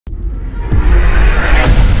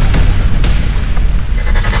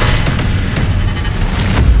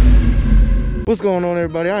What's going on,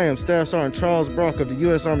 everybody? I am Staff Sergeant Charles Brock of the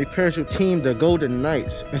U.S. Army Parachute Team, the Golden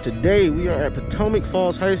Knights. And today we are at Potomac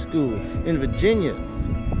Falls High School in Virginia.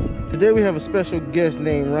 Today we have a special guest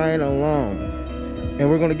named Ryan Alum, and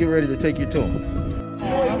we're going to get ready to take you to him.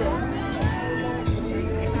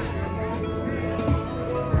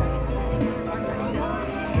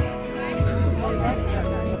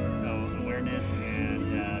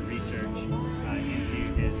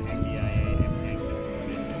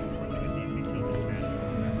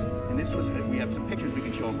 We have some pictures we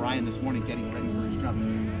can show of Ryan this morning getting ready for his jump.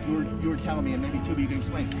 You were telling me, and maybe Tubi, you can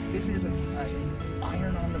explain. This is an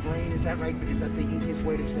iron on the brain. Is that right? Is that the easiest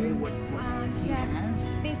way to say what he has?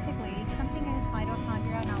 Basically, something in his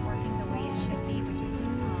mitochondria not working the way it should be, which is,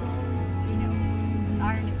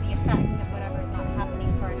 iron is the effect of whatever is not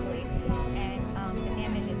happening correctly, and the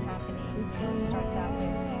damage is happening. So it starts out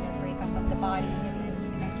with a breakup of the body, and then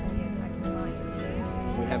eventually attacks the mind.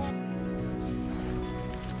 We have.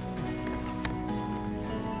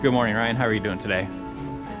 Good morning, Ryan. How are you doing today?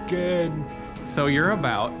 Good. So you're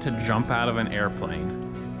about to jump out of an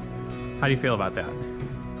airplane. How do you feel about that?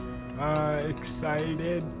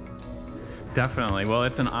 Excited. Definitely. Well,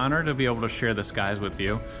 it's an honor to be able to share the skies with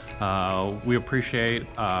you. We appreciate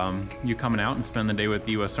you coming out and spending the day with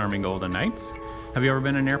the U.S. Army Golden Knights. Have you ever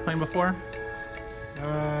been in an airplane before?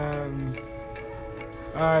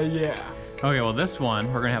 Yeah. Okay, well this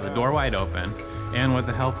one, we're gonna have the door wide open, and with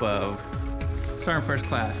the help of Sergeant First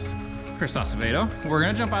Class Chris Acevedo, we're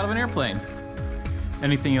gonna jump out of an airplane.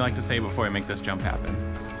 Anything you'd like to say before we make this jump happen?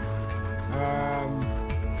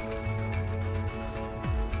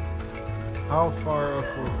 How far up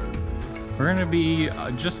are we? We're gonna be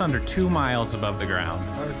just under 2 miles above the ground.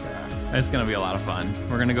 Okay. It's gonna be a lot of fun.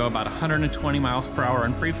 We're gonna go about 120 miles per hour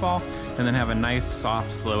in free fall, and then have a nice,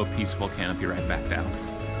 soft, slow, peaceful canopy right back down.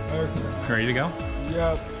 Okay. Ready to go?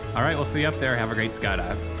 Yep. All right, we'll see you up there. Have a great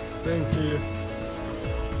skydive. Thank you.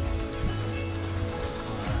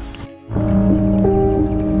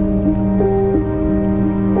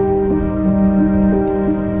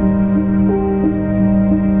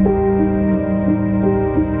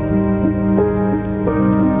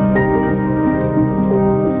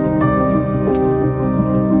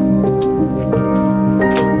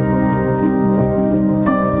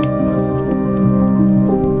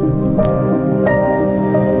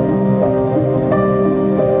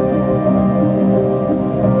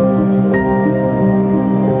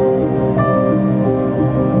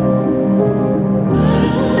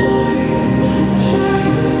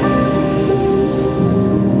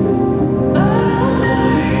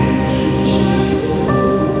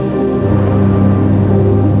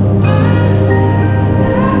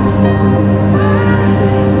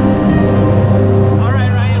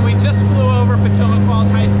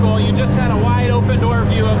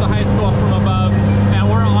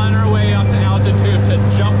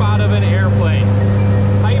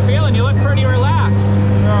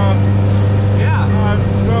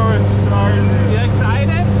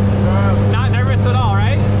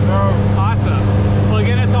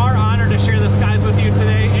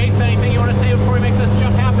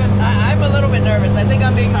 I think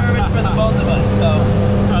I'm being nervous for the both of us, so.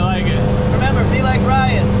 I like it. Remember, be like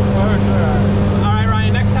Ryan. Okay. All right,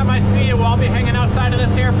 Ryan, next time I see you, we'll all be hanging outside of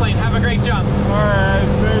this airplane. Have a great jump. All right,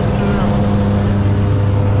 thank you.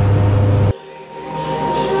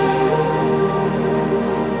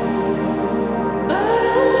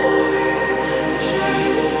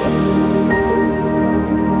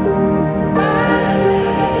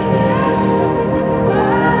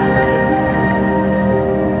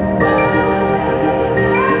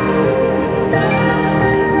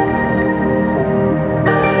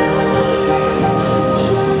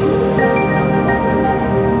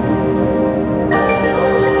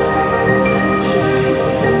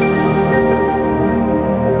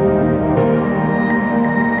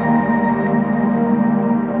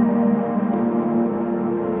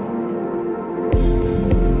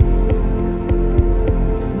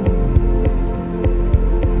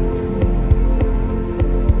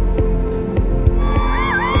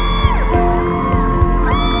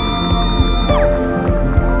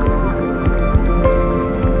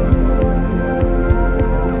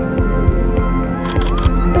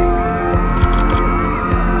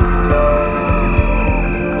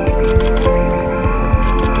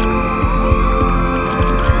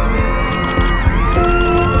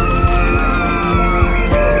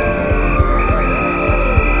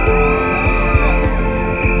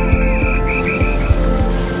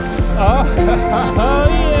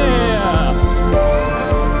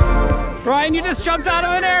 Ryan, you just jumped out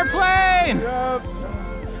of an airplane! Yep.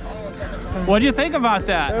 What'd you think about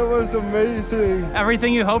that? It was amazing.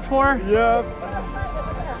 Everything you hoped for? Yep.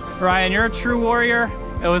 Ryan, you're a true warrior.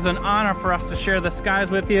 It was an honor for us to share the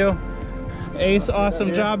skies with you. Ace,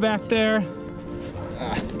 awesome job back there.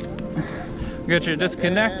 Get you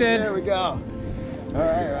disconnected. There we go. All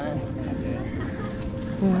right, Ryan.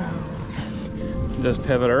 Just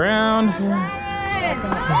pivot around.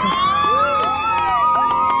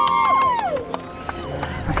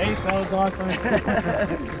 Hey, that was awesome.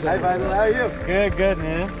 Hi, Faisal. How are you? Good,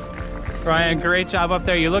 man. Ryan, great job up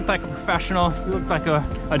there. You looked like a professional. You looked like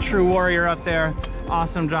a true warrior up there.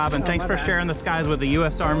 Awesome job, and thanks for sharing the skies with the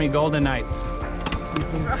U.S. Army Golden Knights.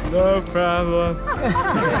 No problem.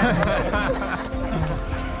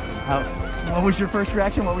 What was your first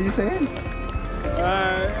reaction? What were you saying?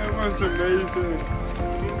 It was amazing.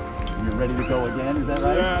 You're ready to go again, is that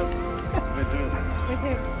right? Yeah.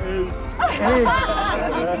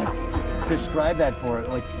 Describe that for it.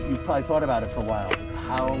 Like, you probably thought about it for a while.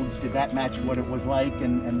 How did that match what it was like,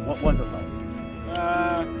 and what was it like?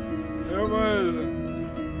 It was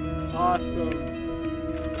awesome.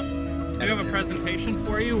 We have a presentation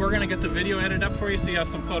for you. We're gonna get the video edited up for you so you have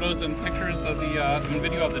some photos and pictures of the and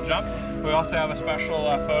video of the jump. We also have a special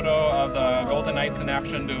photo of the Golden Knights in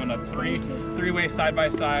action doing a three-way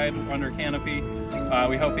side-by-side under canopy.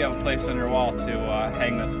 We hope you have a place on your wall to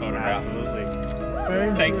hang this photograph. Absolutely.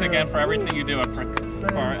 Thanks again for everything you do and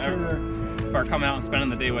for coming out and spending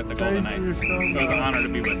the day with the Golden Knights. It was an honor to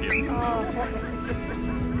be with you.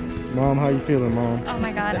 Mom, how you feeling, Mom? Oh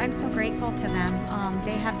my God, I'm so grateful to them.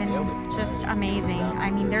 They have been just amazing. I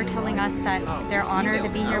mean, they're telling us that they're honored to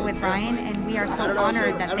be here with Ryan, and we are so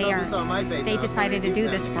honored that they decided to do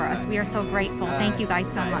this for us. We are so grateful. Thank you guys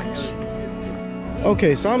so much.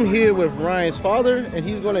 Okay, so I'm here with Ryan's father, and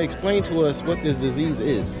he's going to explain to us what this disease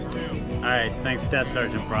is. All right, thanks, Staff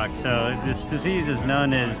Sergeant Brock. So this disease is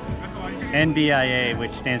known as NBIA,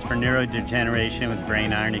 which stands for neurodegeneration with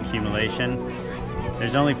brain iron accumulation.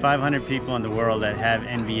 There's only 500 people in the world that have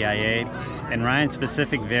NBIA, and Ryan's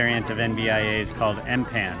specific variant of NBIA is called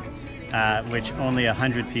MPAN, which only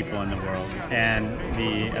 100 people in the world, and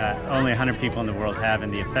only 100 people in the world have.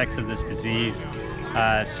 And the effects of this disease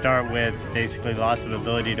start with basically loss of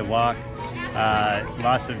ability to walk,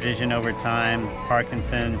 loss of vision over time,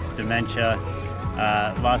 Parkinson's, dementia,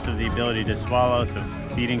 loss of the ability to swallow, so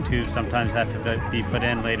feeding tubes sometimes have to be put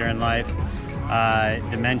in later in life,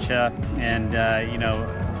 dementia, and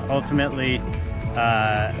ultimately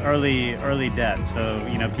early death. So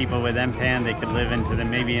people with MPAN, they could live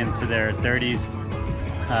maybe into their 30s,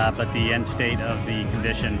 but the end state of the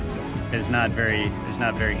condition is not very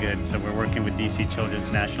good. So we're working with DC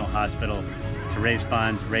Children's National Hospital to raise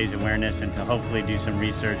funds, raise awareness, and to hopefully do some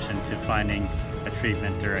research into finding a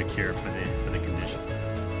treatment or a cure for the